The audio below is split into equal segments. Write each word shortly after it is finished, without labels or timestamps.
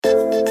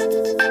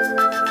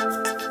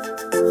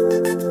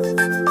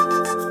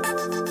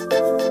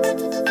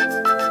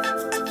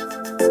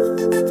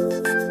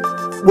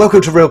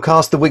Welcome to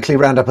RealCast, the weekly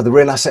roundup of the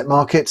real asset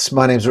markets.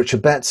 My name is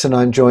Richard Betts and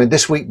I'm joined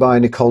this week by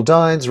Nicole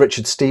Dines,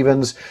 Richard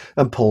Stevens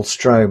and Paul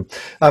Strome.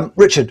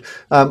 Richard,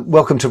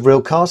 welcome to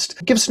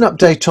RealCast. Give us an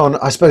update on,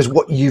 I suppose,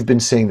 what you've been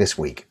seeing this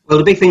week. Well,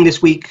 the big thing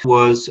this week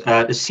was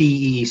the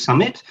CEE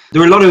summit.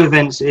 There were a lot of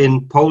events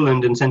in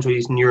Poland and Central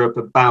Eastern Europe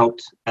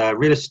about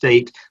real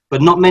estate,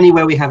 but not many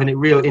where we have a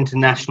real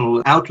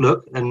international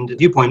outlook and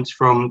viewpoints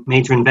from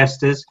major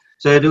investors.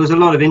 So there was a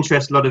lot of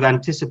interest, a lot of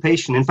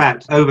anticipation. In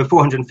fact, over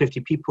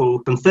 450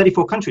 people from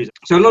 34 countries.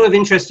 So a lot of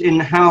interest in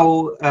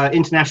how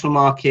international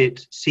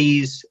market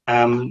sees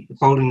Poland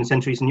and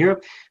Central Eastern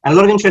Europe, and a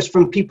lot of interest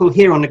from people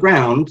here on the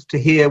ground to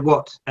hear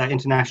what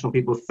international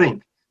people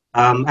think,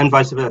 and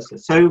vice versa.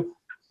 So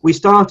we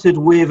started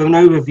with an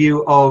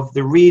overview of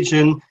the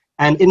region.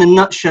 And in a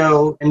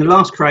nutshell, in the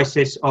last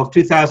crisis of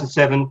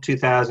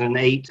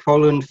 2007-2008,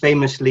 Poland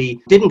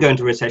famously didn't go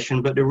into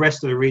recession, but the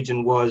rest of the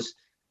region was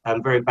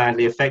very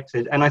badly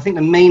affected. And I think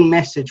the main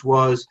message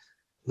was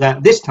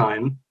that this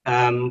time,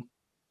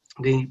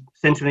 the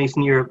Central and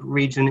Eastern Europe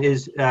region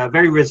is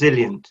very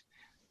resilient,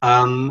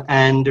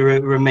 and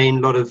there remain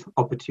a lot of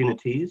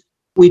opportunities.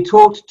 We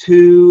talked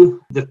to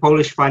the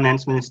Polish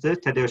finance minister,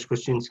 Tadeusz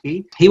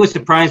Kościński. He was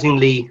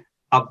surprisingly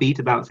upbeat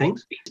about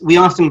things. We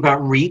asked him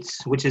about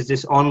REITs, which is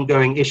this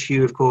ongoing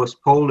issue, of course,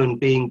 Poland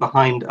being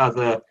behind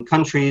other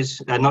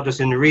countries, not just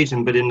in the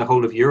region, but in the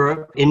whole of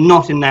Europe, in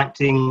not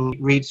enacting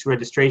REITs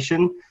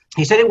registration.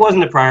 He said it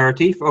wasn't a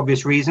priority for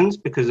obvious reasons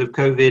because of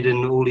COVID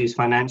and all these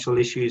financial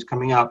issues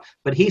coming up.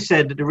 But he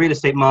said that the real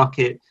estate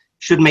market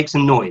should make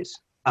some noise.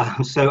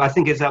 So I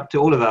think it's up to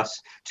all of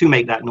us to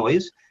make that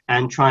noise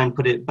and try and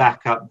put it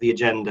back up the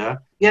agenda.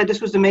 Yeah,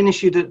 this was the main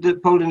issue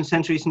that Poland and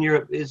Central Eastern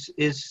Europe is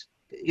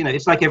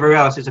it's like everywhere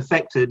else, is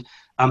affected.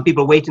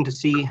 People are waiting to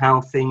see how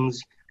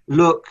things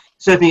look.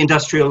 Certainly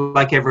industrial,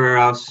 like everywhere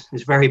else,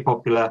 is very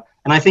popular.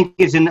 And I think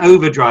it's in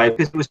overdrive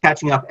because it was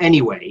catching up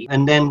anyway.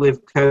 And then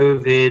with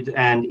COVID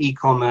and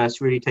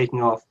e-commerce really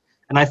taking off.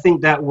 And I think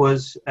that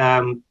was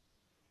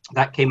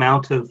that came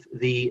out of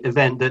the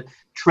event, that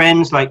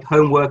trends like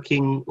home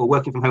working or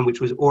working from home,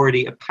 which was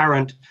already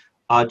apparent,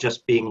 are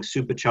just being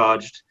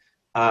supercharged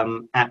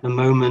at the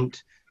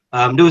moment.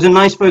 There was a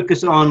nice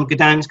focus on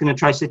Gdansk and the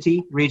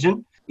Tri-City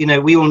region.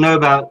 We all know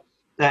about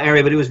that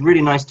area, but it was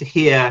really nice to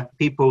hear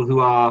people who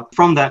are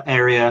from that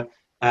area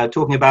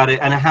talking about it,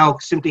 and how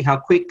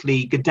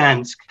quickly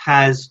Gdansk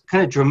has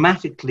kind of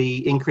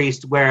dramatically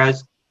increased,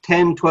 whereas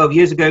 10, 12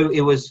 years ago,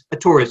 it was a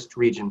tourist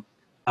region.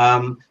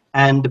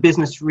 And the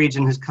business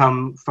region has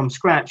come from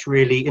scratch,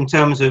 really, in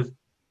terms of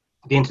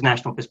the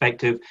international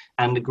perspective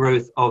and the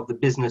growth of the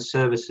business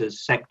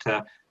services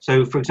sector.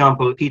 So, for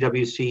example,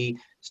 PwC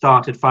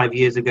started 5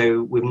 years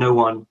ago with no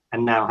one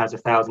and now has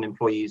 1,000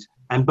 employees.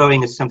 And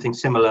Boeing is something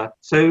similar.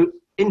 So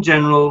in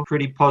general,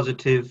 pretty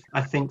positive,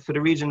 I think, for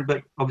the region.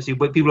 But obviously,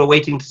 people are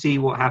waiting to see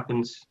what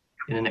happens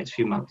in the next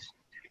few months.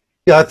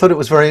 Yeah, I thought it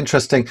was very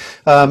interesting.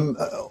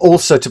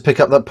 Also, to pick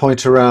up that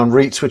point around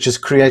REITs, which has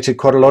created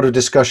quite a lot of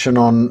discussion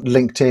on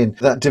LinkedIn,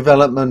 that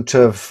development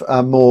of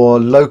more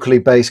locally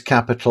based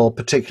capital,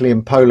 particularly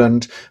in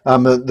Poland,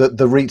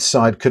 the REIT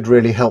side could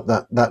really help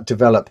that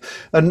develop.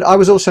 And I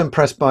was also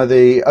impressed by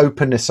the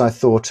openness, I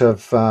thought,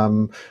 of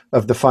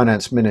the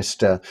finance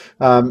minister,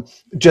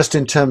 just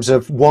in terms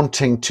of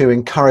wanting to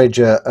encourage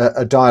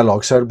a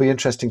dialogue. So it'll be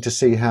interesting to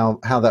see how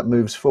that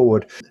moves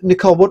forward.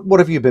 Nicole, what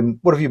have you been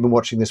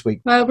watching this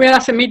week? Well, Real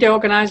Asset Media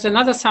organised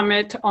another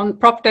summit on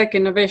proptech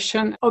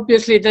innovation.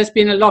 Obviously, there's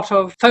been a lot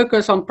of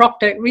focus on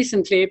proptech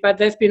recently, but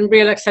there's been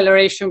real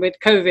acceleration with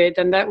COVID,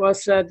 and that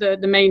was the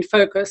main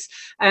focus.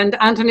 And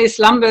Anthony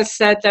Slumbers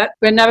said that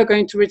we're never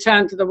going to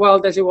return to the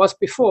world as it was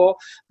before,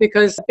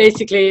 because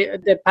basically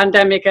the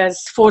pandemic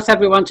has forced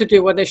everyone to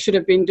do what they should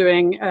have been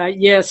doing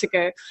years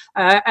ago.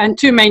 And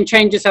two main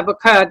changes have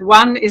occurred.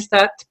 One is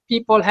that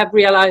people have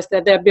realized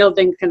that their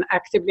building can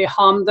actively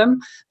harm them.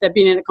 They've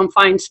been in a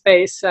confined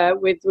space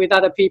with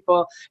other people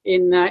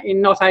in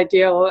not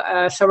ideal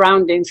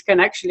surroundings,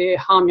 can actually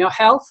harm your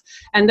health.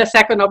 And the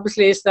second,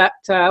 obviously, is that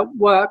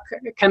work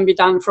can be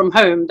done from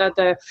home. That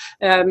the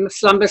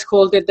Slumbers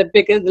called it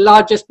the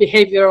largest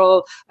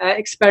behavioral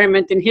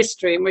experiment in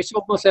history, in which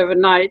almost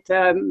overnight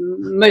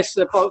most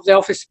of the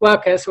office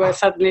workers were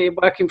suddenly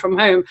working from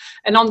home.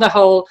 And on the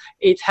whole,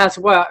 it has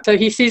worked. So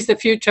he sees the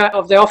future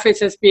of the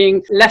office as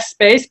being less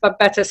space, but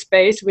better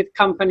space, with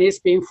companies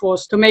being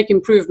forced to make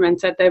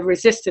improvements that they've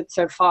resisted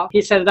so far.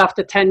 He said that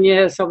after 10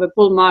 years of a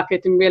bull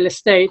market in real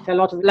estate, a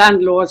lot of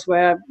landlords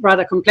were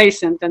rather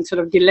complacent and sort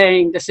of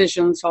delaying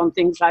decisions on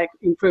things like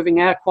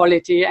improving air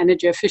quality,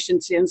 energy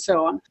efficiency, and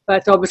so on.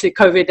 But obviously,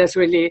 COVID has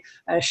really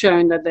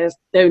shown that the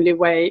only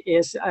way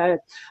is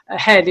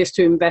ahead is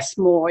to invest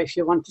more if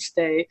you want to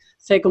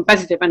stay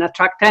competitive and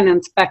attract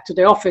tenants back to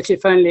the office,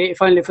 if only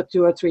for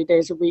 2 or 3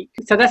 days a week.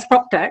 So that's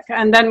PropTech.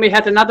 And then we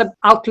had another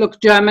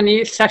Outlook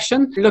Germany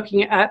session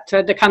looking at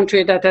the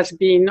country that has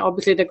been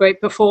obviously the great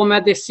performer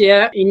this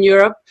year in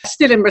Europe,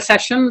 still in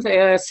recession,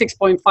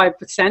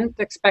 6.5%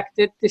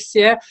 expected this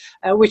year,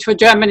 which for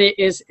Germany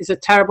is a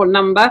terrible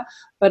number.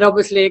 but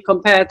obviously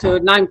compared to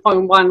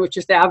 9.1, which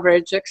is the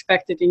average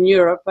expected in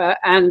Europe,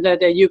 and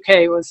the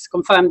UK was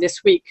confirmed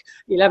this week,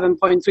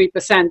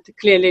 11.3%.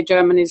 Clearly,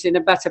 Germany is in a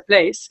better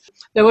place.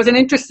 There was an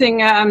interesting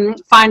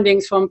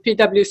findings from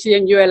PwC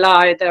and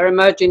ULI, their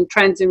emerging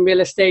trends in real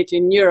estate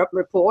in Europe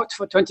report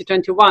for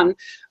 2021,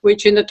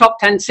 which in the top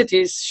 10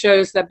 cities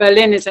shows that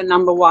Berlin is at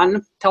number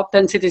one, top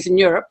 10 cities in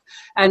Europe,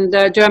 and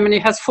Germany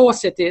has 4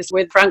 cities,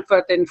 with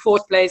Frankfurt in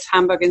 4th place,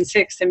 Hamburg in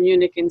 6th, and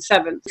Munich in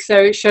 7th. So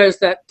it shows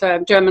that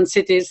German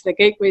cities, the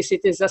gateway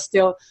cities, are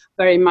still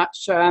very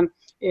much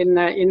in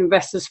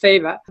investors'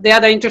 favor. The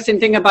other interesting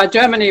thing about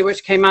Germany,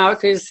 which came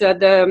out, is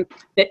the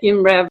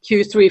IMREV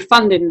Q3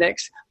 fund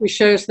index, which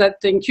shows that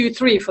in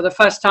Q3, for the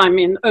first time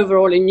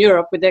overall in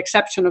Europe, with the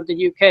exception of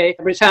the UK,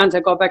 returns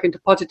have got back into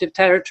positive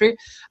territory,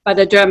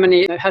 but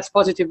Germany has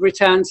positive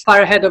returns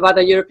far ahead of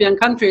other European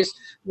countries,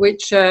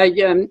 which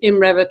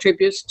IMREV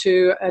attributes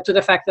to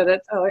the fact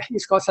that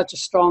it's got such a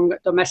strong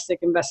domestic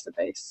investor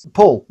base.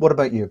 Paul, what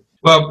about you?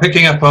 Well,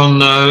 picking up on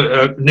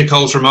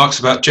Nicole's remarks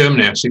about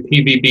Germany, actually,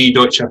 PBB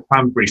Deutsche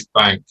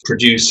Pfandbriefbank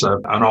produced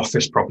an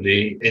office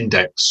property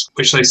index,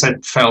 which they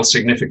said fell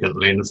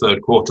significantly in the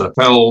third quarter,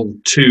 fell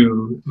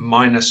to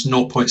minus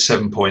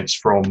 0.7 points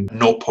from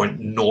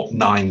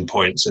 0.09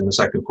 points in the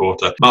second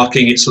quarter,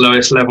 marking its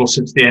lowest level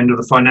since the end of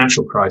the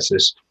financial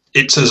crisis.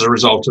 It's as a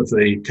result of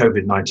the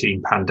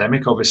COVID-19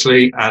 pandemic,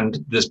 obviously,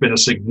 and there's been a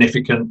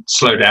significant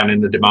slowdown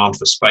in the demand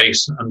for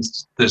space, and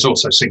there's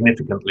also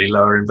significantly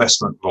lower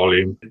investment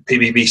volume.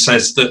 PBB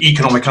says that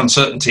economic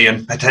uncertainty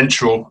and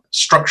potential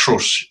structural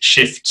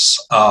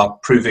shifts are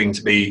proving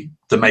to be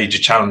the major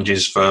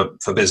challenges for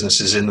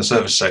businesses in the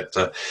service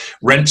sector.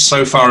 Rents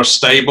so far are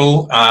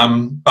stable,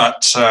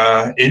 but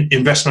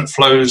investment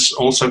flows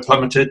also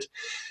plummeted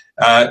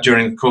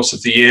during the course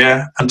of the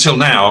year. Until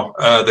now,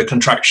 the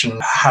contraction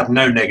had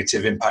no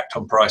negative impact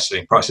on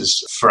pricing.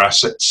 Prices for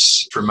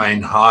assets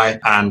remain high,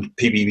 and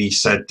PBB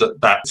said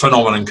that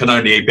phenomenon can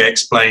only be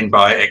explained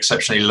by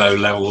exceptionally low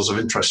levels of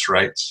interest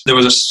rates. There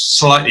was a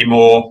slightly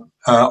more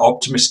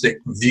optimistic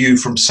view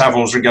from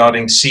Savills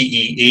regarding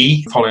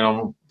CEE, following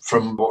on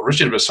from what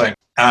Richard was saying.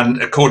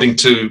 And according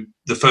to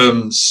the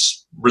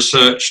firm's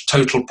research,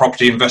 total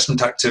property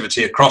investment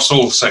activity across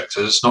all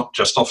sectors, not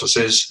just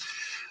offices,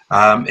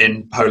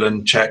 in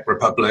Poland, Czech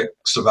Republic,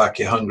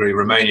 Slovakia, Hungary,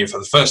 Romania for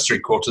the first 3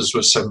 quarters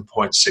was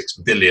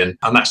 7.6 billion.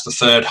 And that's the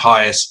third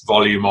highest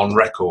volume on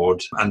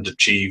record, and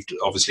achieved,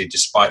 obviously,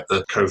 despite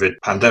the COVID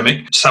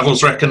pandemic.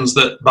 Savills reckons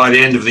that by the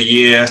end of the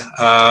year,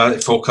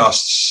 it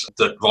forecasts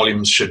that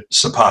volumes should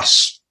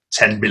surpass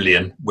 10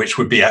 billion, which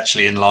would be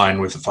actually in line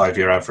with the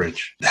 5-year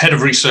average. The head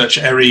of research,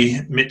 Eri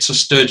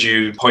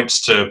Mitsa-Sturdew,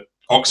 points to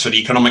Oxford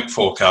economic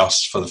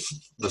forecasts for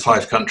the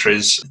 5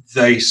 countries.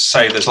 They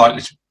say there's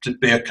likely to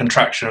be a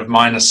contraction of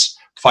minus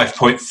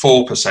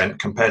 5.4%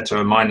 compared to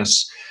a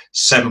minus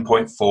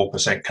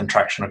 7.4%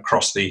 contraction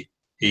across the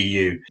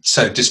EU.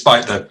 So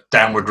despite the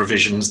downward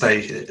revisions,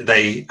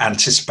 they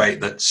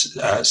anticipate that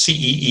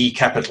CEE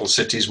capital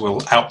cities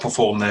will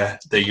outperform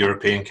their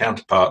European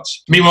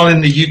counterparts. Meanwhile,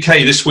 in the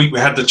UK this week, we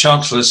had the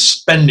Chancellor's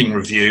spending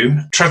review.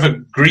 Trevor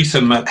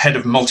Greetham, head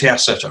of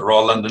multi-asset at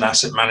Royal London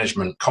Asset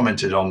Management,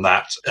 commented on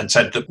that and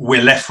said that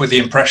we're left with the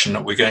impression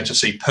that we're going to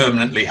see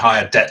permanently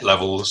higher debt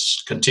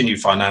levels,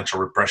 continued financial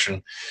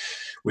repression,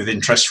 with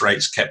interest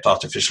rates kept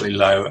artificially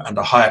low, and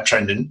a higher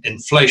trend in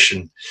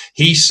inflation.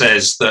 He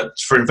says that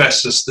for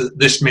investors, that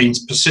this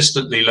means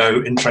persistently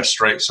low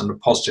interest rates and a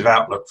positive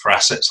outlook for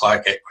assets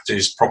like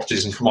equities,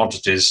 properties and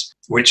commodities,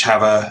 which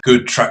have a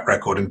good track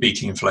record in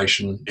beating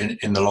inflation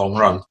in the long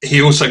run.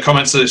 He also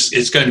comments that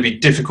it's going to be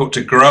difficult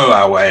to grow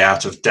our way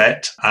out of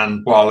debt.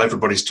 And while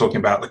everybody's talking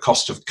about the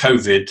cost of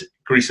COVID,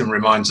 Greetham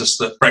reminds us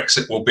that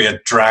Brexit will be a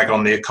drag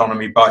on the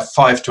economy by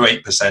 5 to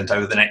 8%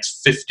 over the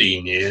next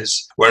 15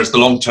 years, whereas the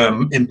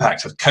long-term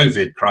impact of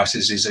COVID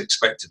crisis is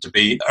expected to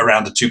be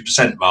around the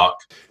 2% mark.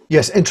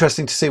 Yes,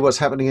 interesting to see what's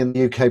happening in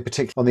the UK,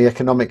 particularly on the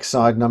economic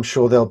side, and I'm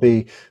sure there'll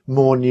be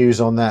more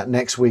news on that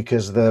next week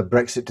as the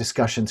Brexit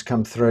discussions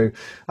come through.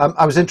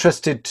 I was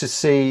interested to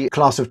see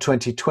class of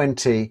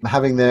 2020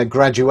 having their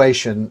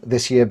graduation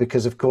this year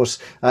because, of course,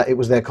 it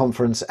was their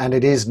conference and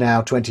it is now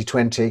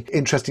 2020.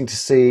 Interesting to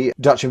see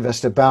Dutch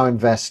investor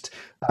Bouwinvest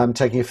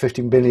taking a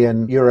 15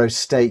 billion euro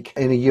stake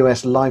in a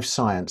US life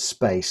science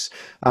space.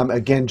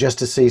 Again, just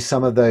to see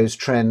some of those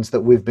trends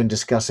that we've been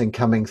discussing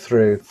coming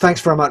through.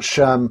 Thanks very much,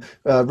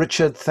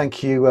 Richard.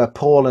 Thank you,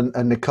 Paul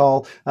and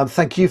Nicole.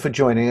 Thank you for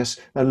joining us,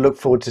 and look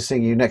forward to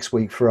seeing you next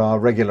week for our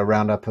regular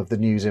roundup of the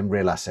news in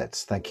real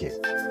assets. Thank you.